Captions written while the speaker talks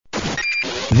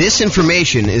This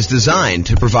information is designed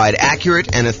to provide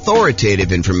accurate and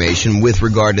authoritative information with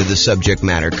regard to the subject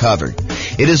matter covered.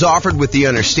 It is offered with the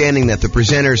understanding that the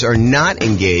presenters are not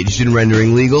engaged in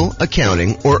rendering legal,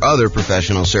 accounting, or other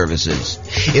professional services.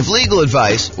 If legal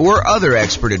advice or other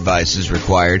expert advice is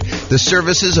required, the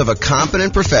services of a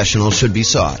competent professional should be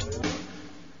sought.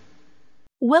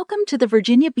 Welcome to the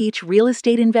Virginia Beach Real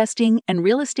Estate Investing and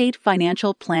Real Estate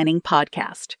Financial Planning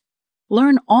Podcast.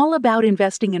 Learn all about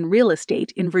investing in real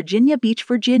estate in Virginia Beach,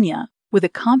 Virginia, with a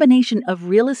combination of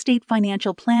real estate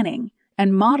financial planning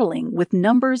and modeling with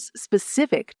numbers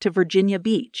specific to Virginia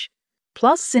Beach,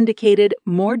 plus syndicated,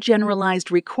 more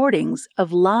generalized recordings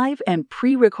of live and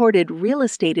pre-recorded real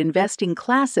estate investing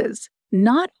classes,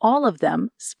 not all of them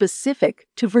specific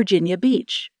to Virginia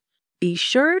Beach. Be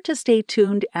sure to stay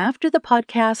tuned after the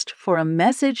podcast for a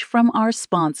message from our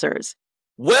sponsors.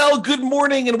 Well, good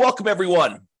morning and welcome,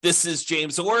 everyone. This is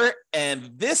James Orr,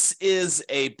 and this is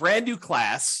a brand new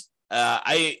class.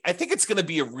 I think it's going to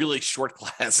be a really short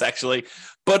class, actually,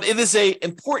 but it is an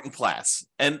important class,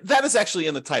 and that is actually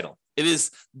in the title. It is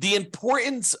the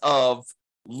importance of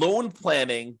loan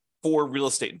planning for real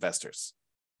estate investors.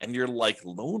 And you're like,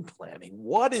 loan planning?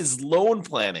 What is loan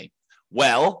planning?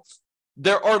 Well,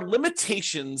 there are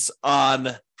limitations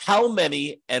on how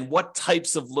many and what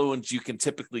types of loans you can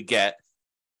typically get,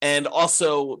 and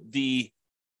also the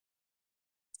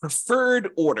preferred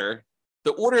order,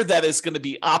 the order that is going to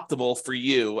be optimal for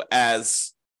you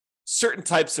as certain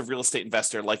types of real estate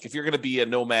investor. Like if you're going to be a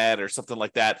nomad or something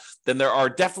like that, then there are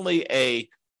definitely a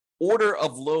order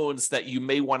of loans that you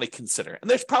may want to consider. And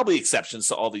there's probably exceptions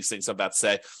to all these things I'm about to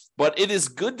say, but it is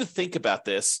good to think about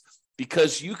this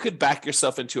because you could back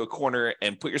yourself into a corner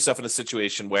and put yourself in a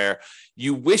situation where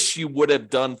you wish you would have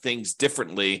done things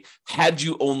differently had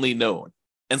you only known.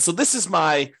 And so this is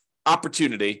my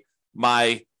opportunity,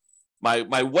 my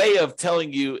way of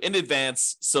telling you in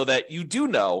advance so that you do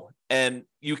know and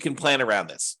you can plan around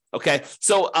this. Okay.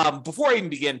 So before I even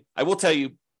begin, I will tell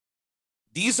you,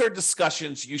 these are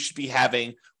discussions you should be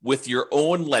having with your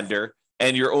own lender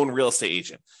and your own real estate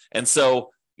agent. And so,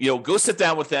 go sit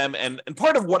down with them. And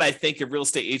part of what I think a real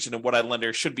estate agent and what a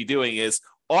lender should be doing is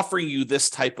offering you this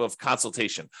type of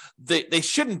consultation. They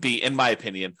shouldn't be, in my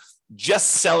opinion, just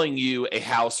selling you a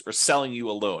house or selling you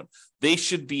a loan. They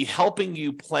should be helping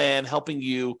you plan, helping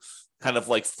you kind of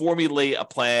like formulate a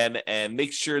plan and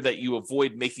make sure that you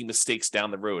avoid making mistakes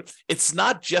down the road. It's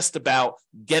not just about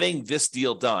getting this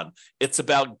deal done. It's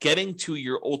about getting to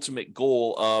your ultimate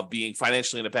goal of being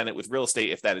financially independent with real estate,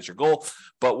 if that is your goal.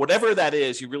 But whatever that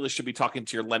is, you really should be talking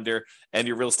to your lender and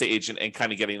your real estate agent and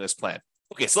kind of getting this plan.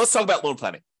 Okay, so let's talk about loan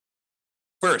planning.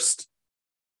 First,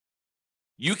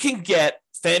 you can get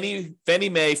Fannie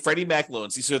Mae, Freddie Mac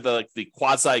loans. These are the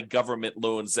quasi-government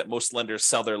loans that most lenders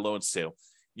sell their loans to.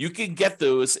 You can get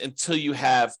those until you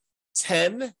have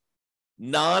 10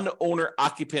 non-owner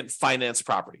occupant finance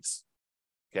properties.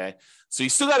 Okay, so you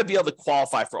still got to be able to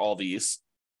qualify for all these,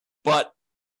 but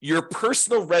your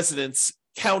personal residence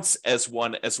counts as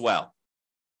one as well.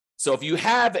 So if you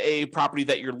have a property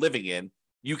that you're living in,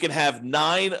 you can have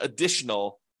 9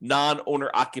 additional non-owner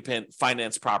occupant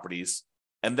finance properties.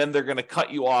 And then they're going to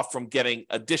cut you off from getting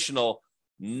additional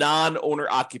non-owner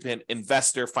occupant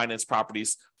investor finance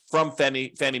properties from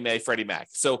Fannie Mae, Freddie Mac.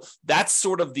 So that's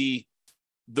sort of the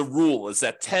rule, is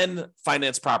that 10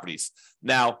 finance properties.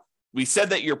 Now, we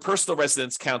said that your personal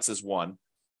residence counts as one.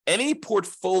 Any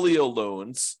portfolio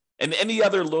loans and any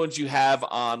other loans you have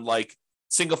on like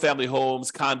single family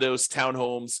homes, condos,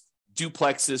 townhomes,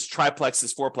 duplexes,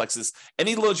 triplexes, fourplexes,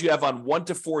 any loans you have on 1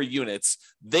 to 4 units,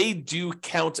 they do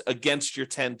count against your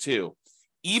 10 too,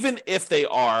 even if they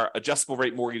are adjustable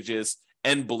rate mortgages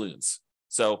and balloons.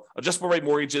 So adjustable rate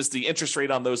mortgages, the interest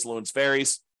rate on those loans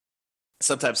varies.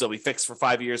 Sometimes they'll be fixed for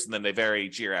 5 years and then they vary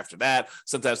each year after that.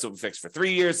 Sometimes they'll be fixed for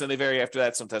 3 years and they vary after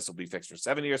that. Sometimes they'll be fixed for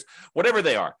 7 years, whatever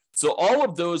they are. So all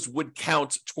of those would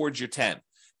count towards your 10.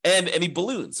 And any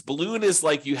balloons. Balloon is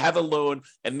like you have a loan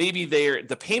and maybe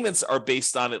the payments are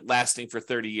based on it lasting for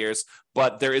 30 years,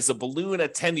 but there is a balloon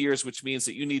at 10 years, which means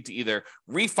that you need to either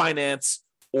refinance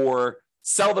or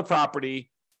sell the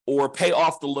property or pay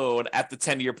off the loan at the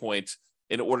 10-year point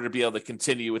in order to be able to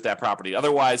continue with that property.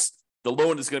 Otherwise, the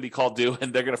loan is going to be called due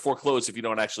and they're going to foreclose if you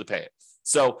don't actually pay it.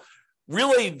 So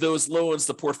really those loans,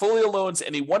 the portfolio loans,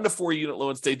 any 1 to 4 unit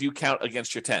loans, they do count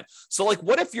against your 10. So like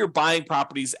what if you're buying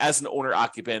properties as an owner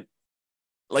occupant,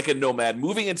 like a nomad,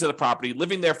 moving into the property,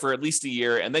 living there for at least a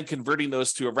year, and then converting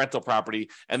those to a rental property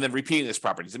and then repeating those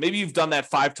properties? And maybe you've done that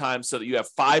 5 times so that you have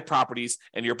 5 properties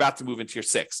and you're about to move into your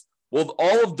 6th. Well,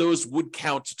 all of those would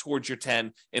count towards your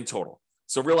 10 in total.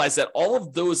 So realize that all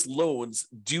of those loans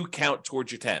do count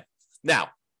towards your 10. Now,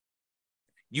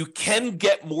 you can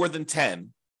get more than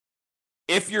 10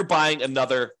 if you're buying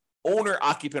another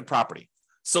owner-occupant property.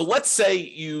 So let's say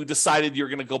you decided you're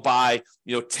going to go buy,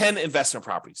 10 investment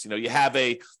properties. You have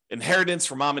a inheritance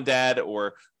from mom and dad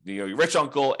or, your rich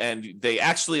uncle, and they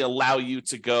actually allow you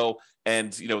to go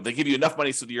and, they give you enough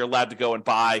money so that you're allowed to go and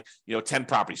buy, 10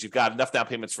 properties. You've got enough down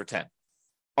payments for 10.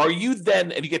 Are you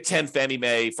then, and you get 10 Fannie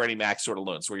Mae, Freddie Mac sort of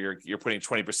loans where you're putting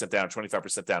 20% down,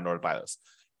 25% down in order to buy those.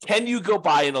 Can you go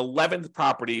buy an 11th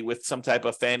property with some type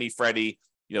of Fannie, Freddie,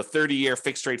 30-year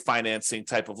fixed rate financing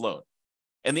type of loan?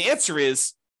 And the answer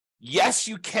is yes,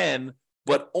 you can,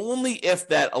 but only if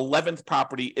that 11th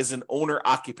property is an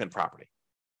owner-occupant property.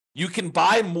 You can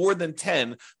buy more than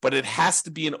 10, but it has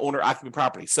to be an owner-occupant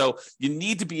property. So you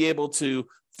need to be able to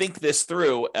think this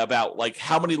through about like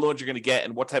how many loans you're going to get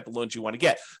and what type of loans you want to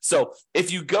get. So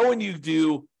if you go and you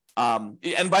do,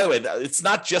 and by the way, it's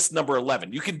not just number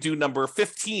 11. You can do number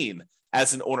 15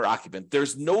 as an owner-occupant.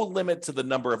 There's no limit to the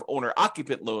number of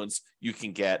owner-occupant loans you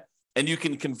can get, and you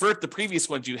can convert the previous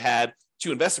ones you had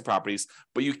to investment properties,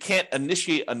 but you can't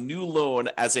initiate a new loan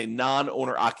as a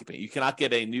non-owner occupant. You cannot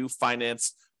get a new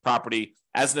finance property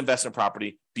as an investment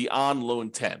property beyond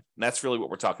loan 10. And that's really what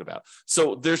we're talking about.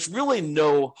 So there's really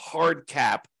no hard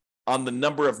cap on the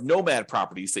number of nomad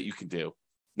properties that you can do.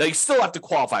 Now, you still have to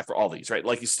qualify for all these, right?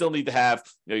 Like you still need to have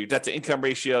your debt to income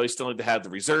ratio. You still need to have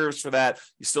the reserves for that.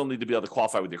 You still need to be able to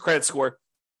qualify with your credit score.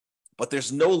 But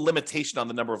there's no limitation on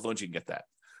the number of loans you can get that.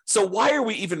 So why are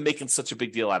we even making such a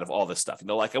big deal out of all this stuff?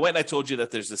 Like I went and I told you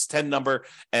that there's this 10 number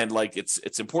and like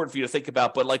it's important for you to think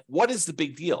about, but like what is the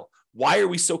big deal? Why are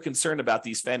we so concerned about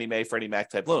these Fannie Mae, Freddie Mac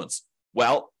type loans?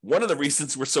 Well, one of the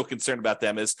reasons we're so concerned about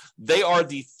them is they are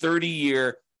the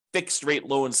 30-year fixed rate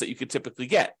loans that you could typically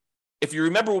get. If you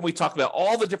remember when we talked about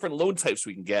all the different loan types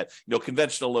we can get,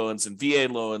 conventional loans and VA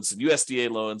loans and USDA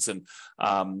loans and,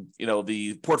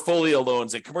 the portfolio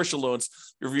loans and commercial loans,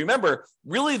 if you remember,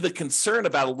 really the concern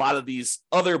about a lot of these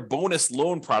other bonus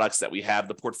loan products that we have,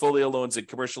 the portfolio loans and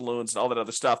commercial loans and all that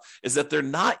other stuff, is that they're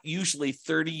not usually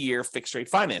 30-year fixed rate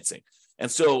financing.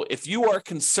 And so if you are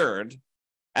concerned,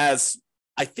 as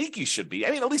I think you should be,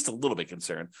 at least a little bit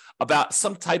concerned about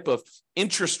some type of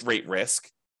interest rate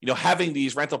risk, having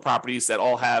these rental properties that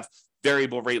all have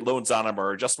variable rate loans on them or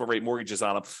adjustable rate mortgages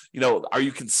on them, are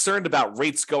you concerned about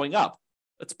rates going up?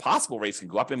 It's possible rates can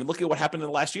go up. Look at what happened in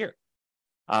the last year.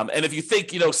 And if you think,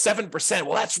 7%,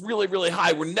 well, that's really, really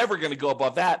high. We're never going to go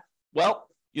above that. Well,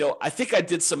 I think I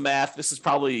did some math. This is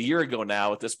probably a year ago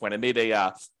now at this point. I made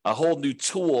a whole new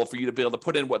tool for you to be able to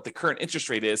put in what the current interest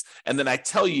rate is. And then I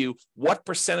tell you what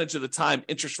percentage of the time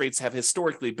interest rates have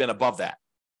historically been above that.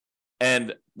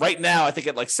 And right now, I think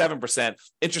at like 7%,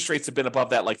 interest rates have been above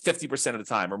that like 50% of the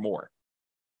time or more.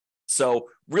 So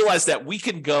realize that we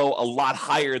can go a lot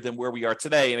higher than where we are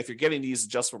today. And if you're getting these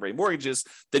adjustable rate mortgages,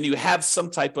 then you have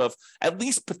some type of at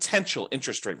least potential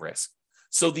interest rate risk.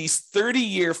 So these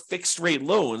 30-year fixed rate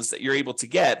loans that you're able to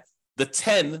get, the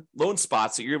 10 loan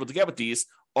spots that you're able to get with these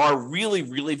are really,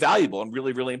 really valuable and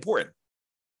really, really important.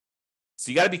 So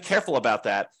you got to be careful about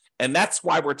that. And that's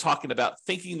why we're talking about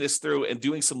thinking this through and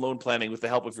doing some loan planning with the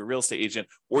help of your real estate agent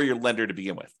or your lender to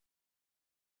begin with.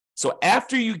 So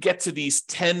after you get to these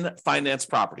 10 finance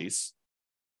properties,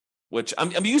 which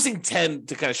I'm using 10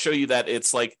 to kind of show you that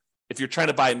it's like if you're trying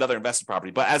to buy another investment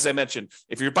property. But as I mentioned,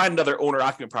 if you're buying another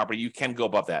owner-occupant property, you can go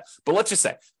above that. But let's just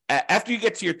say, after you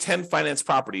get to your 10 finance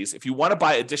properties, if you want to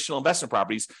buy additional investment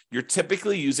properties, you're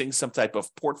typically using some type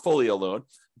of portfolio loan.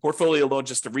 Portfolio loan,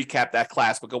 just to recap that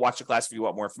class, but go watch the class if you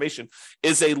want more information,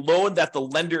 is a loan that the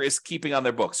lender is keeping on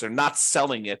their books. They're not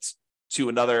selling it to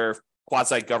another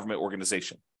quasi-government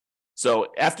organization. So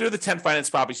after the 10 finance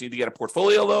properties, you need to get a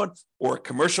portfolio loan or a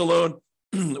commercial loan,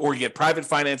 or you get private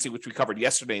financing, which we covered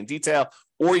yesterday in detail,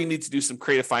 or you need to do some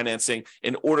creative financing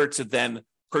in order to then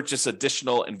purchase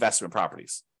additional investment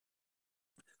properties.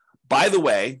 By the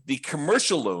way, the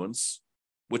commercial loans,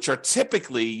 which are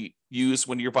typically used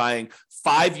when you're buying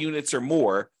 5 units or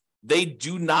more, they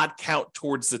do not count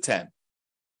towards the 10.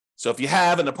 So if you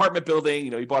have an apartment building,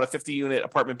 you bought a 50-unit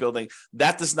apartment building,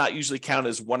 that does not usually count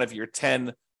as one of your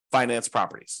 10 finance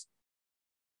properties.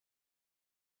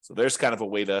 So there's kind of a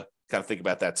way to kind of think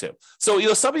about that too. So,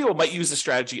 some people might use the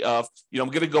strategy of, I'm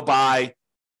going to go buy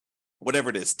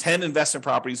whatever it is, 10 investment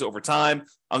properties over time.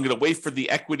 I'm going to wait for the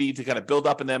equity to kind of build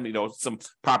up in them. Some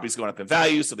properties going up in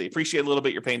value, so they appreciate a little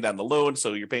bit. You're paying down the loan,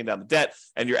 so you're paying down the debt,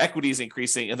 and your equity is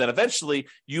increasing. And then eventually,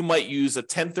 you might use a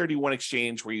 1031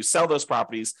 exchange where you sell those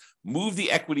properties, move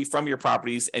the equity from your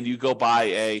properties, and you go buy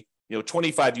a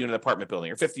 25-unit apartment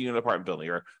building or 50-unit apartment building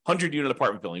or 100-unit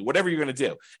apartment building, whatever you're going to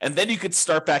do. And then you could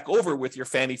start back over with your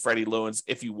Fannie Freddie loans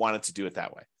if you wanted to do it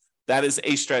that way. That is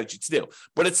a strategy to do.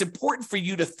 But it's important for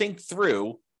you to think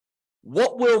through,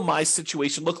 what will my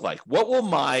situation look like? What will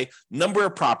my number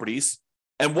of properties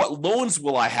and what loans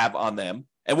will I have on them?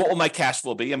 And what will my cash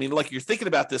flow be? I mean, like, you're thinking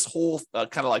about this whole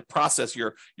kind of like process,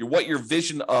 your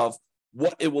vision of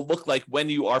what it will look like when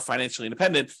you are financially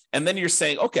independent. And then you're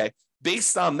saying, okay,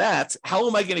 based on that, how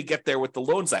am I going to get there with the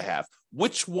loans I have?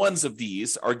 Which ones of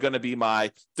these are going to be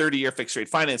my 30-year fixed rate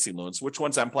financing loans? Which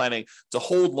ones I'm planning to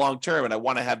hold long term? And I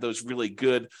want to have those really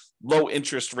good low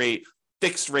interest rate,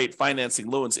 fixed rate financing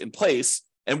loans in place.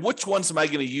 And which ones am I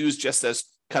going to use just as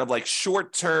kind of like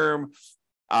short term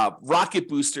rocket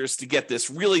boosters to get this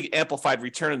really amplified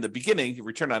return in the beginning,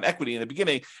 return on equity in the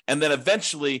beginning, and then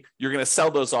eventually you're going to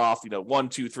sell those off, 1,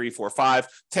 2, 3, 4, 5,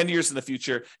 10 years in the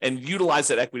future, and utilize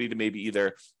that equity to maybe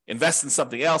either invest in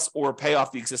something else or pay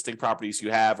off the existing properties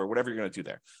you have or whatever you're going to do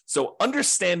there. So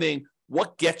understanding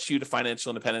what gets you to financial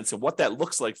independence and what that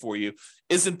looks like for you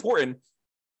is important.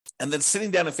 And then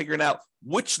sitting down and figuring out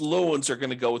which loans are going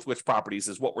to go with which properties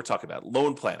is what we're talking about.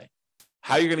 Loan planning.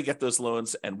 How you're going to get those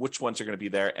loans and which ones are going to be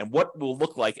there and what will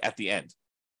look like at the end.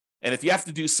 And if you have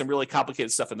to do some really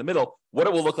complicated stuff in the middle, what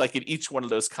it will look like in each one of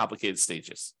those complicated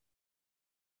stages.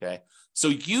 Okay. So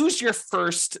use your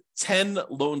first 10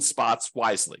 loan spots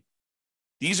wisely.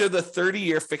 These are the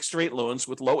 30-year fixed rate loans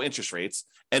with low interest rates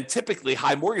and typically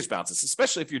high mortgage balances,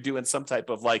 especially if you're doing some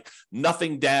type of like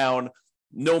nothing down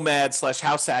nomad /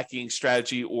 house hacking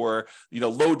strategy, or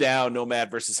low down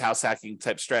nomad versus house hacking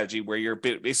type strategy where you're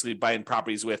basically buying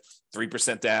properties with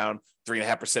 3% down,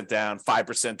 3.5% down,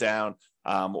 5% down,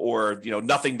 or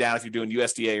nothing down if you're doing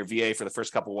USDA or VA for the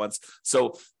first couple ones.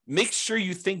 So make sure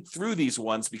you think through these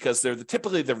ones because they're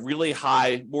typically the really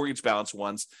high mortgage balance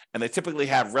ones, and they typically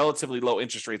have relatively low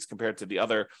interest rates compared to the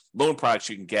other loan products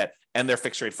you can get, and they're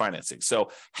fixed rate financing.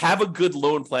 So have a good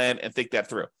loan plan and think that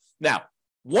through. Now,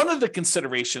 one of the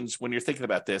considerations when you're thinking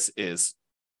about this is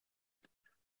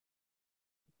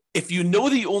if you know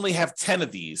that you only have 10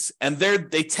 of these and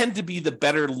they tend to be the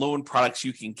better loan products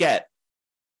you can get,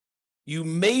 you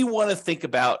may want to think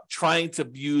about trying to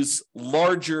use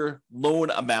larger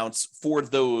loan amounts for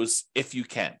those if you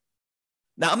can.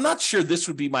 Now, I'm not sure this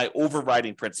would be my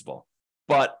overriding principle,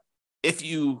 but if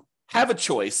you have a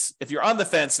choice, if you're on the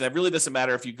fence and it really doesn't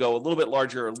matter if you go a little bit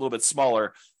larger or a little bit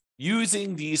smaller,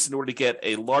 using these in order to get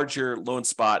a larger loan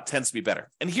spot tends to be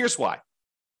better. And here's why.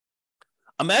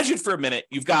 Imagine for a minute,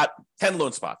 you've got 10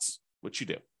 loan spots, which you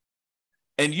do.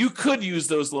 And you could use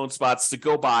those loan spots to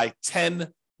go buy 10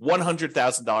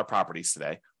 $100,000 properties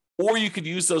today, or you could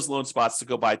use those loan spots to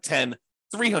go buy 10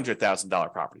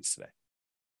 $300,000 properties today.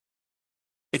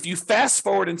 If you fast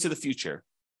forward into the future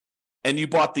and you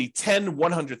bought the 10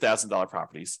 $100,000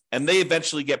 properties and they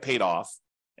eventually get paid off,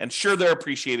 and sure, they're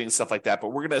appreciating and stuff like that, but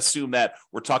we're going to assume that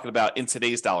we're talking about in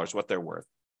today's dollars, what they're worth.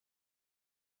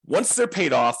 Once they're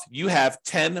paid off, you have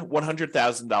 10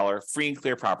 $100,000 free and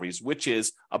clear properties, which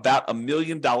is about $1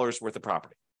 million worth of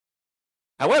property.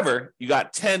 However, you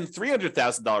got 10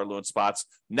 $300,000 loan spots.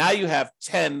 Now you have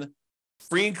 10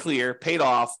 free and clear, paid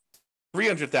off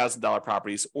 $300,000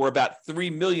 properties, or about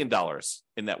 $3 million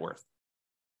in net worth.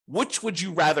 Which would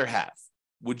you rather have?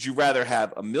 Would you rather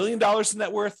have $1 million in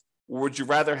net worth? Or would you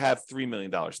rather have $3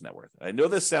 million in net worth? I know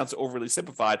this sounds overly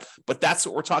simplified, but that's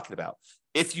what we're talking about.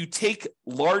 If you take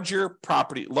larger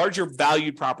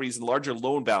valued properties and larger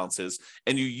loan balances,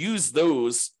 and you use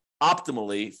those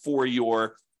optimally for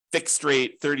your fixed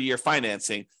rate 30-year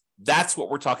financing, that's what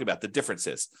we're talking about. The difference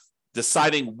is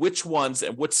deciding which ones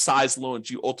and which size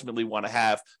loans you ultimately want to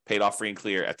have paid off free and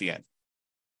clear at the end.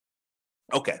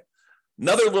 Okay,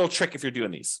 another little trick if you're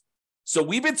doing these. So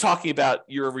we've been talking about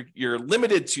you're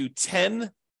limited to 10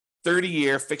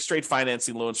 30-year fixed rate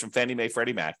financing loans from Fannie Mae,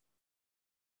 Freddie Mac.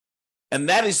 And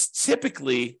that is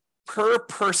typically per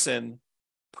person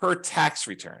per tax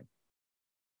return.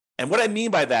 And what I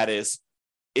mean by that is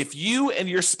if you and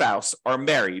your spouse are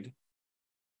married,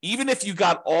 even if you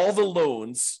got all the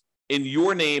loans in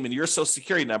your name and your social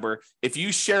security number, if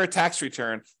you share a tax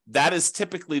return, that is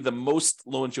typically the most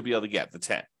loans you'll be able to get, the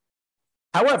 10.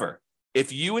 However,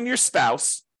 if you and your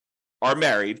spouse are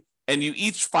married and you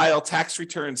each file tax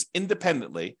returns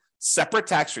independently, separate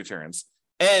tax returns,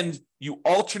 and you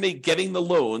alternate getting the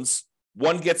loans,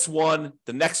 one gets one,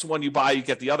 the next one you buy, you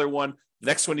get the other one, the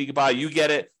next one you buy, you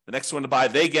get it, the next one to buy,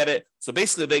 they get it. So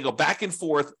basically they go back and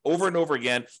forth over and over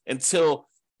again until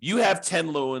you have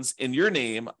 10 loans in your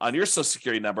name on your social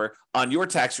security number on your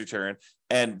tax return,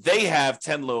 and they have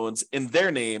 10 loans in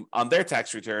their name on their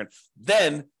tax return.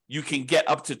 Then you can get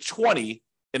up to 20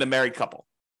 in a married couple.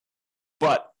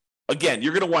 But again,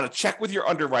 you're going to want to check with your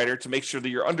underwriter to make sure that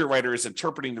your underwriter is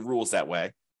interpreting the rules that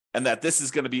way. and that this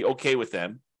is going to be okay with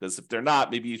them. Because if they're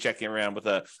not, maybe you're checking around with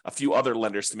a few other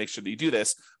lenders to make sure that you do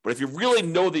this. But if you really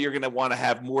know that you're going to want to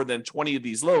have more than 20 of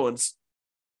these loans,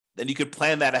 then you could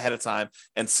plan that ahead of time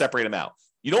and separate them out.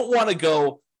 You don't want to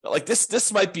go like this.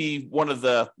 This might be one of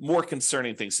the more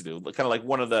concerning things to do, kind of like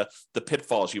one of the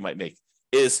pitfalls you might make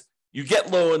is you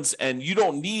get loans and you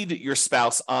don't need your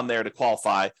spouse on there to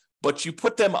qualify, but you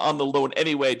put them on the loan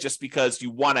anyway, just because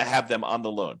you want to have them on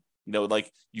the loan.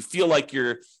 Like you feel like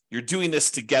you're doing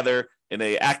this together in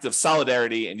an act of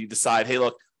solidarity, and you decide, hey,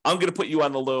 look, I'm going to put you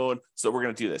on the loan, so we're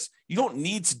going to do this. You don't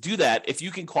need to do that if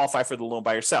you can qualify for the loan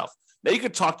by yourself. Now, you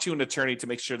could talk to an attorney to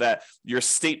make sure that your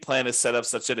estate plan is set up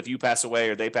such that if you pass away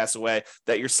or they pass away,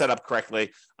 that you're set up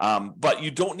correctly. But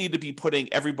you don't need to be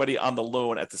putting everybody on the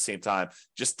loan at the same time.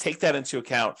 Just take that into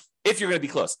account if you're going to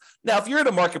be close. Now, if you're in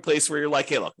a marketplace where you're like,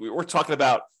 hey, look, we're talking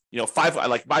about,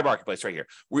 like my marketplace right here.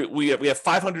 We have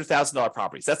 $500,000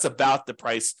 properties. That's about the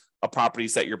price of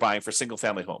properties that you're buying for single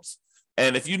family homes.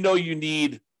 And if you know you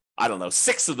need,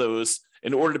 6 of those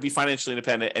in order to be financially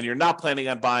independent, and you're not planning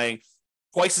on buying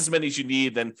twice as many as you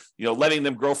need, then letting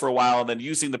them grow for a while and then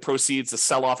using the proceeds to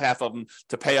sell off half of them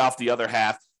to pay off the other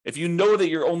half. If you know that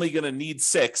you're only going to need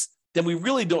 6, then we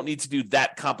really don't need to do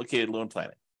that complicated loan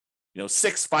planning.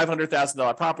 6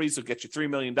 $500,000 properties will get you $3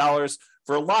 million.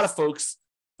 For a lot of folks,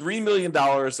 $3 million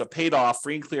of paid off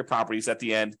free and clear properties at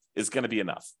the end is going to be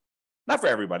enough. Not for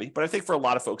everybody, but I think for a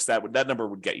lot of folks that number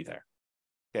would get you there.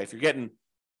 Okay, if you're getting,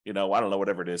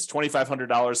 whatever it is,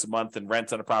 $2,500 a month in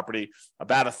rent on a property,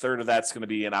 about a third of that's going to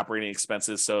be in operating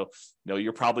expenses. So,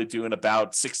 you're probably doing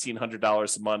about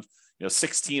 $1,600 a month.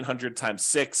 1,600 times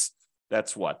 6,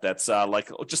 that's what? That's like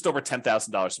just over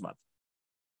 $10,000 a month,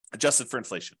 adjusted for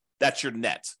inflation. That's your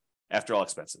net after all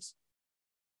expenses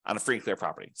on a free and clear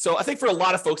property. So I think for a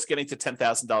lot of folks, getting to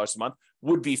 $10,000 a month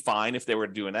would be fine if they were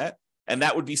doing that. And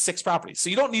that would be 6 properties. So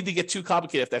you don't need to get too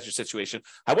complicated if that's your situation.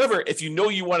 However, if you know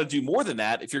you want to do more than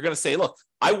that, if you're going to say, look,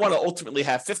 I want to ultimately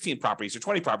have 15 properties or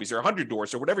 20 properties or 100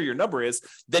 doors or whatever your number is,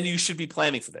 then you should be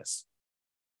planning for this.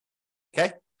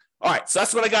 Okay? All right. So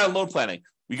that's what I got on loan planning.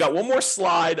 We got one more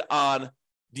slide on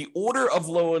the order of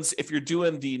loans if you're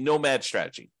doing the nomad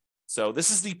strategy. So this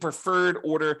is the preferred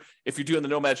order if you're doing the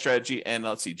nomad strategy. And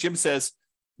let's see, Jim says,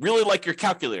 really like your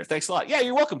calculator. Thanks a lot. Yeah,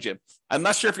 you're welcome, Jim. I'm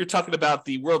not sure if you're talking about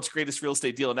the world's greatest real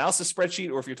estate deal analysis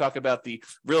spreadsheet or if you're talking about the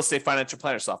real estate financial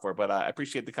planner software, but I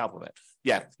appreciate the compliment.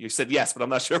 Yeah, you said yes, but I'm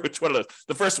not sure which one of those.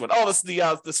 The first one. Oh, this is the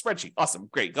spreadsheet. Awesome.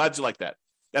 Great. Glad you like that.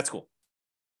 That's cool.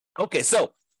 Okay,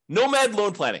 so nomad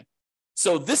loan planning.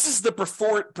 So this is the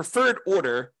preferred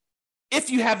order if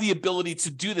you have the ability to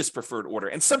do this preferred order.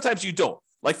 And sometimes you don't.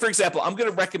 Like, for example, I'm going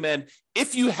to recommend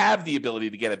if you have the ability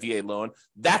to get a VA loan,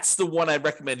 that's the one I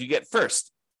recommend you get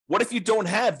first. What if you don't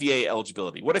have VA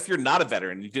eligibility? What if you're not a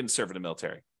veteran and you didn't serve in the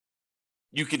military?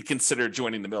 You could consider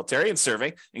joining the military and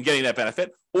serving and getting that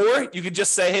benefit. Or you could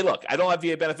just say, hey, look, I don't have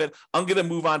VA benefit. I'm going to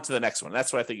move on to the next one.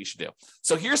 That's what I think you should do.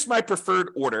 So here's my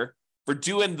preferred order for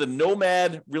doing the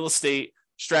nomad real estate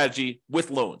strategy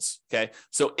with loans. Okay.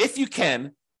 So if you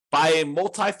can, buy a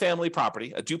multifamily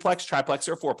property, a duplex, triplex,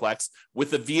 or fourplex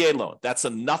with a VA loan. That's a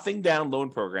nothing down loan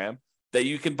program that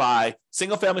you can buy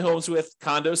single family homes with,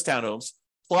 condos, townhomes.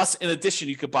 Plus, in addition,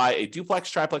 you could buy a duplex,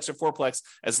 triplex, or fourplex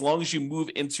as long as you move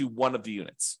into one of the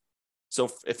units. So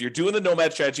if you're doing the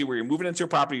nomad strategy where you're moving into a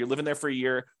property, you're living there for a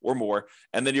year or more,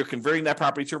 and then you're converting that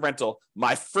property to a rental,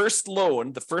 my first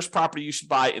loan, the first property you should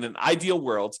buy in an ideal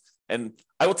world, and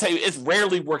I will tell you, it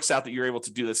rarely works out that you're able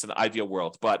to do this in an ideal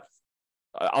world, but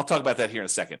I'll talk about that here in a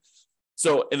second.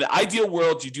 So in the ideal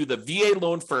world, you do the VA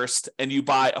loan first and you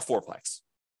buy a fourplex.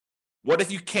 What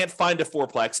if you can't find a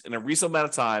fourplex in a reasonable amount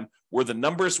of time where the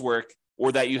numbers work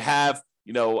or that you have,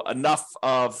 enough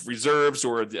of reserves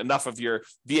or enough of your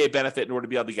VA benefit in order to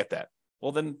be able to get that?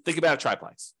 Well, then think about a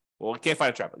triplex. Well, you can't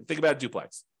find a triplex. Think about a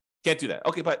duplex. Can't do that.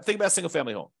 Okay, but think about a single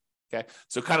family home. Okay.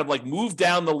 So kind of like move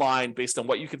down the line based on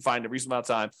what you can find in a reasonable amount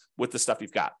of time with the stuff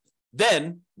you've got.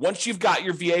 Then, once you've got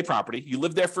your VA property, you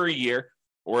live there for a year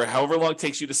or however long it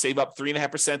takes you to save up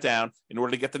 3.5% down in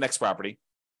order to get the next property.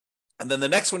 And then the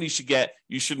next one you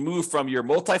should move from your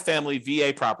multifamily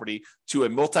VA property to a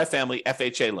multifamily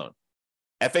FHA loan.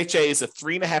 FHA is a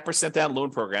 3.5% down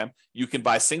loan program. You can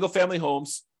buy single family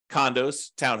homes,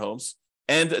 condos, townhomes,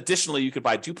 and additionally, you could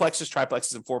buy duplexes,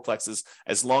 triplexes, and fourplexes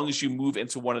as long as you move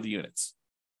into one of the units.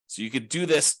 So you could do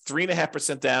this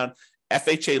 3.5% down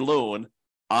FHA loan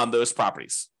on those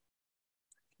properties.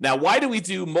 Now, why do we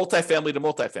do multifamily to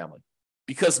multifamily?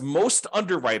 Because most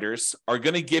underwriters are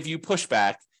going to give you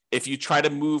pushback if you try to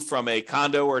move from a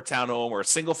condo or a townhome or a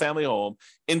single family home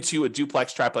into a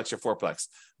duplex, triplex, or fourplex.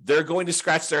 they're going to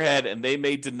scratch their head and they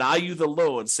may deny you the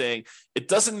loan saying, it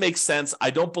doesn't make sense.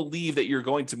 I don't believe that you're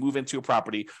going to move into a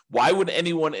property. Why would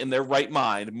anyone in their right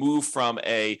mind move from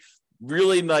a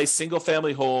really nice single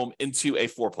family home into a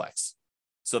fourplex?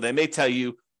 So they may tell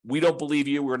you, we don't believe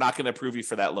you. We're not going to approve you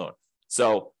for that loan.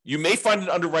 So you may find an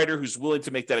underwriter who's willing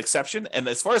to make that exception. And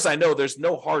as far as I know, there's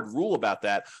no hard rule about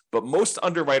that. But most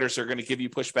underwriters are going to give you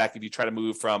pushback if you try to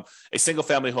move from a single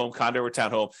family home, condo, or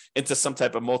townhome into some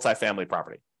type of multifamily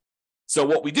property. So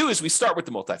what we do is we start with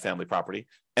the multifamily property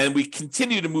and we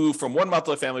continue to move from one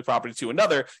multifamily property to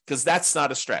another because that's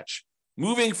not a stretch.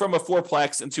 Moving from a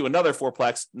fourplex into another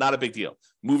fourplex, not a big deal.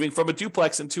 Moving from a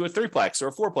duplex into a threeplex or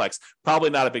a fourplex, probably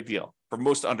not a big deal for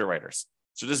most underwriters.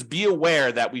 So just be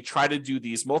aware that we try to do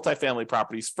these multifamily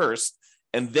properties first,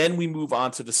 and then we move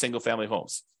on to the single family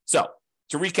homes. So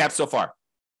to recap so far,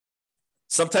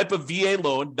 some type of VA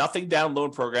loan, nothing down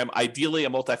loan program, ideally a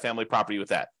multifamily property with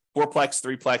that. Fourplex,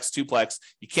 threeplex, twoplex.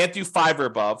 You can't do 5 or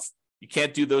above. You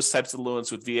can't do those types of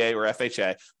loans with VA or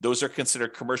FHA. Those are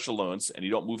considered commercial loans, and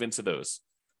you don't move into those.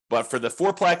 But for the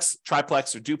fourplex,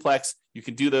 triplex, or duplex, you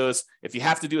can do those. If you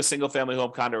have to do a single family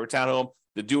home, condo, or townhome,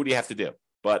 then do what you have to do.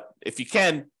 But if you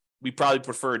can, we probably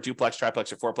prefer a duplex,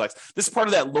 triplex, or fourplex. This is part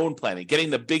of that loan planning, getting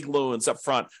the big loans up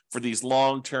front for these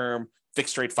long-term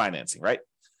fixed rate financing, right?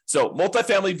 So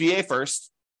multifamily VA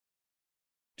first,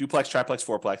 duplex, triplex,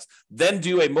 fourplex, then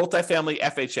do a multifamily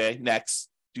FHA next,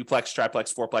 duplex,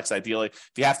 triplex, fourplex ideally.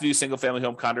 If you have to do single family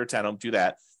home, condo, or townhome, do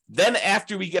that. Then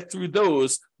after we get through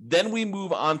those, then we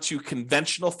move on to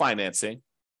conventional financing,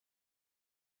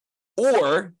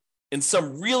 or in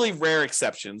some really rare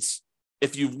exceptions,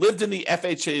 if you've lived in the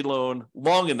FHA loan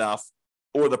long enough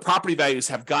or the property values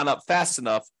have gone up fast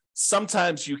enough,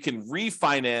 sometimes you can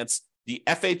refinance the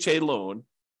FHA loan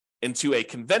into a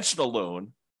conventional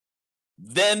loan,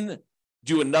 then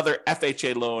do another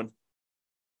FHA loan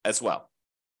as well.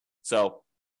 So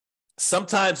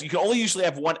sometimes you can only usually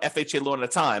have one FHA loan at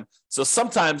a time. So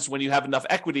sometimes when you have enough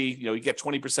equity, you get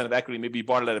 20% of equity, maybe you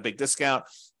bought it at a big discount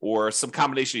or some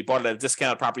combination, you bought it at a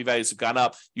discount, property values have gone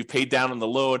up, you paid down on the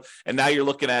loan, and now you're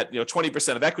looking at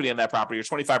 20% of equity in that property or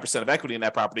 25% of equity in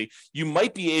that property. You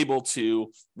might be able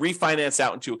to refinance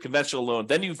out into a conventional loan.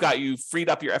 Then you freed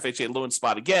up your FHA loan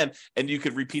spot again, and you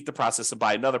could repeat the process and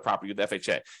buy another property with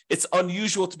FHA. It's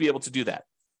unusual to be able to do that.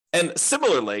 And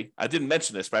similarly, I didn't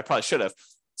mention this, but I probably should have.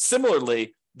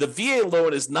 Similarly, the VA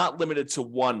loan is not limited to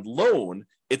one loan.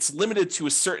 It's limited to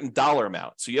a certain dollar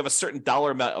amount. So you have a certain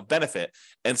dollar amount of benefit.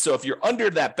 And so if you're under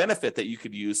that benefit that you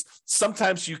could use,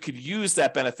 sometimes you could use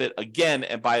that benefit again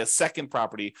and buy a second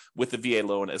property with the VA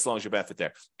loan as long as your benefit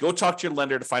there. Go talk to your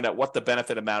lender to find out what the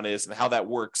benefit amount is and how that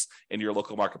works in your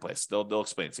local marketplace. They'll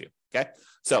explain it to you. Okay.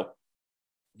 So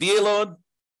VA loan,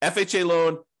 FHA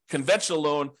loan, conventional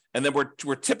loan, and then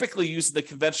we're typically using the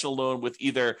conventional loan with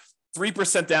either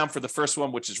 3% down for the first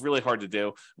one, which is really hard to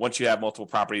do once you have multiple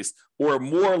properties, or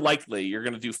more likely you're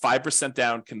going to do 5%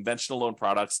 down conventional loan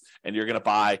products, and you're going to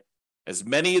buy as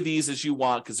many of these as you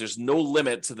want because there's no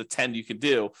limit to the 10 you can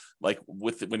do. Like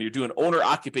when you're doing owner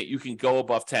occupant, you can go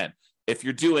above 10. If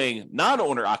you're doing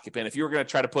non-owner occupant, if you were going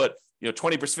to try to put 20%,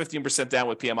 15% down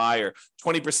with PMI or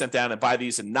 20% down and buy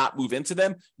these and not move into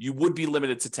them, you would be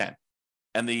limited to 10.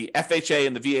 And the FHA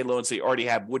and the VA loans that you already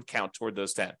have would count toward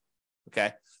those 10.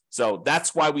 Okay. So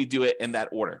that's why we do it in that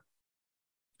order.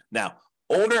 Now,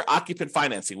 owner occupant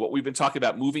financing, what we've been talking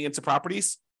about, moving into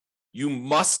properties, you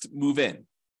must move in.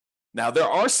 Now, there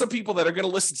are some people that are going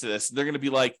to listen to this. And they're going to be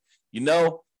like,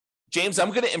 James, I'm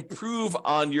going to improve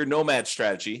on your nomad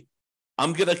strategy.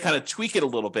 I'm going to kind of tweak it a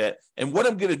little bit. And what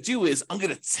I'm going to do is I'm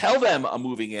going to tell them I'm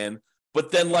moving in.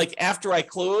 But then after I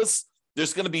close,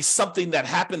 there's going to be something that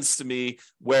happens to me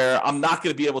where I'm not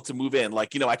going to be able to move in. I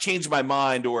changed my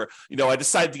mind, or, I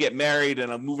decided to get married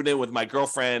and I'm moving in with my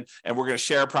girlfriend and we're going to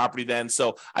share a property then.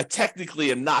 So I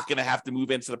technically am not going to have to move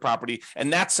into the property.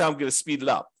 And that's how I'm going to speed it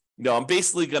up. I'm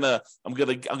basically I'm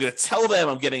going to tell them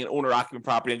I'm getting an owner occupant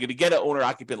property. I'm going to get an owner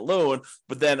occupant loan,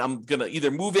 but then I'm going to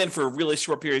either move in for a really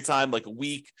short period of time, like a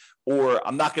week, or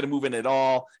I'm not going to move in at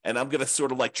all. And I'm going to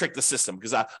sort of trick the system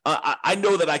because I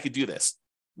know that I could do this.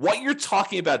 What you're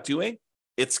talking about doing,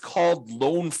 it's called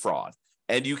loan fraud,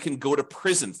 and you can go to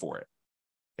prison for it.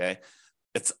 Okay.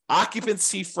 It's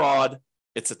occupancy fraud.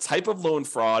 It's a type of loan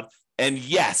fraud. And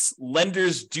yes,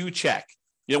 lenders do check.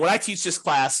 When I teach this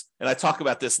class and I talk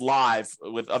about this live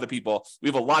with other people, we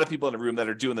have a lot of people in the room that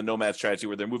are doing the nomad strategy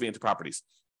where they're moving into properties.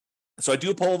 So I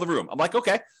do a poll of the room. I'm like,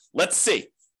 okay, let's see.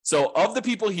 So of the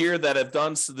people here that have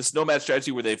done this nomad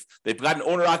strategy where they've got an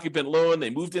owner-occupant loan,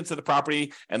 they moved into the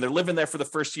property, and they're living there for the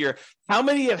first year, how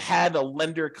many have had a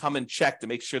lender come and check to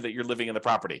make sure that you're living in the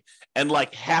property? And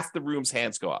like half the room's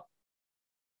hands go up.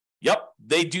 Yep,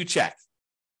 they do check.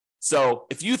 So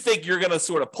if you think you're going to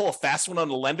sort of pull a fast one on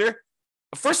the lender,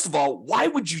 first of all, why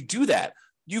would you do that?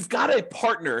 You've got a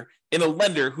partner in a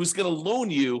lender who's going to loan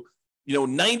you,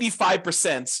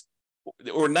 95%,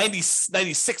 or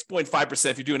 96.5%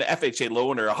 if you're doing an FHA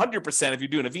loan, or 100% if you're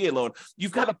doing a VA loan.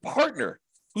 You've got a partner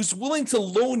who's willing to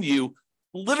loan you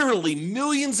literally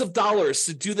millions of dollars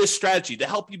to do this strategy to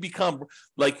help you become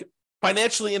like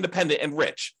financially independent and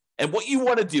rich. And what you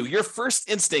want to do, your first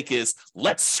instinct is,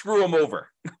 let's screw them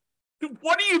over.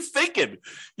 What are you thinking?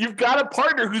 You've got a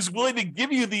partner who's willing to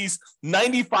give you these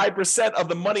 95% of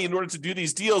the money in order to do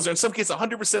these deals, or in some cases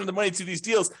 100% of the money to do these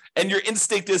deals, and your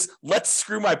instinct is, let's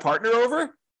screw my partner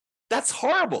over? That's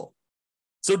horrible.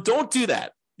 So don't do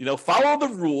that. Follow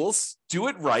the rules, do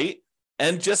it right,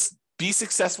 and just be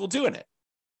successful doing it.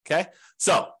 Okay?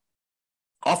 So,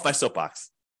 off my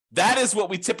soapbox. That is what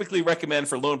we typically recommend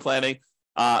for loan planning.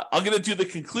 I'm going to do the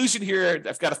conclusion here.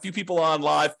 I've got a few people on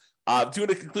live.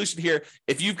 Doing a conclusion here.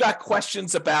 If you've got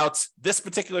questions about this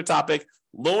particular topic,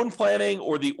 loan planning,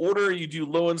 or the order you do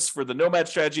loans for the nomad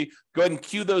strategy, go ahead and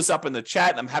queue those up in the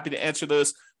chat, and I'm happy to answer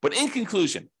those. But in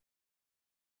conclusion,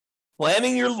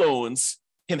 planning your loans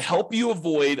can help you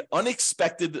avoid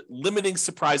unexpected limiting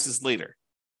surprises later.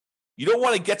 You don't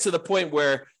want to get to the point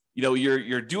where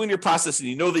you're doing your process and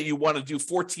you know that you want to do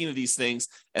 14 of these things,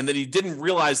 and then you didn't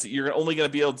realize that you're only going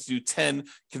to be able to do 10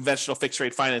 conventional fixed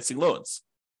rate financing loans.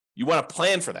 You want to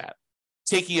plan for that,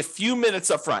 taking a few minutes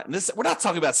up front. And this, we're not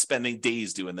talking about spending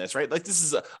days doing this, right? Like, this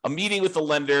is a meeting with the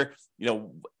lender,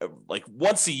 like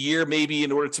once a year, maybe,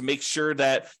 in order to make sure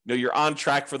that, you're on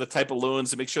track for the type of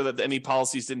loans, to make sure that any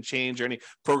policies didn't change or any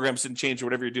programs didn't change or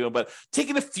whatever you're doing. But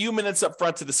taking a few minutes up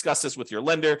front to discuss this with your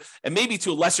lender, and maybe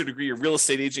to a lesser degree, your real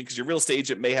estate agent, because your real estate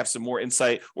agent may have some more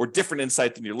insight or different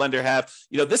insight than your lender have.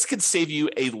 This could save you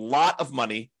a lot of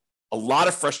money, a lot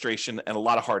of frustration, and a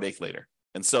lot of heartache later.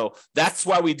 And so that's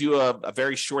why we do a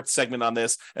very short segment on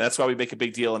this. And that's why we make a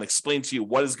big deal and explain to you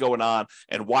what is going on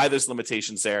and why there's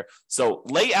limitations there. So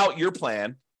lay out your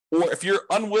plan, or if you're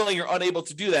unwilling or unable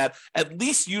to do that, at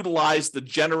least utilize the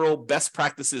general best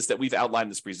practices that we've outlined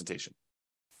in this presentation.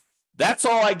 That's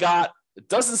all I got. It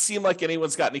doesn't seem like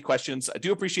anyone's got any questions. I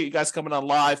do appreciate you guys coming on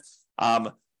live.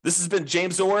 This has been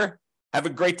James Orr. Have a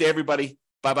great day, everybody.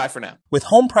 Bye-bye for now. With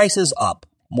home prices up,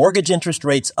 mortgage interest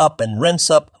rates up, and rents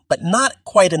up, but not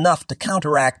quite enough to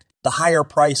counteract the higher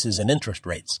prices and interest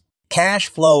rates, cash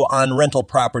flow on rental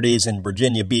properties in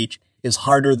Virginia Beach is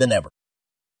harder than ever.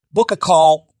 Book a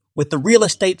call with the Real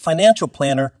Estate Financial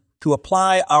Planner to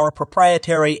apply our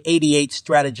proprietary 88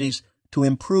 strategies to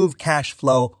improve cash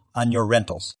flow on your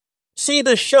rentals. See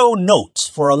the show notes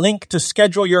for a link to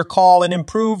schedule your call and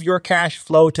improve your cash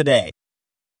flow today.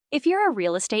 If you're a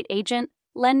real estate agent,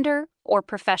 lender, or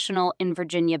professional in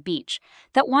Virginia Beach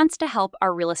that wants to help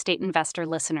our real estate investor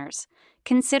listeners,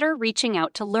 consider reaching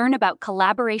out to learn about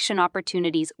collaboration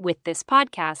opportunities with this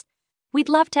podcast. We'd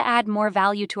love to add more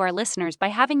value to our listeners by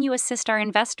having you assist our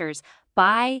investors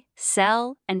buy,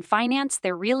 sell, and finance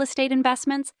their real estate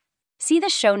investments. See the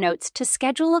show notes to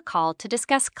schedule a call to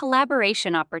discuss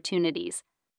collaboration opportunities.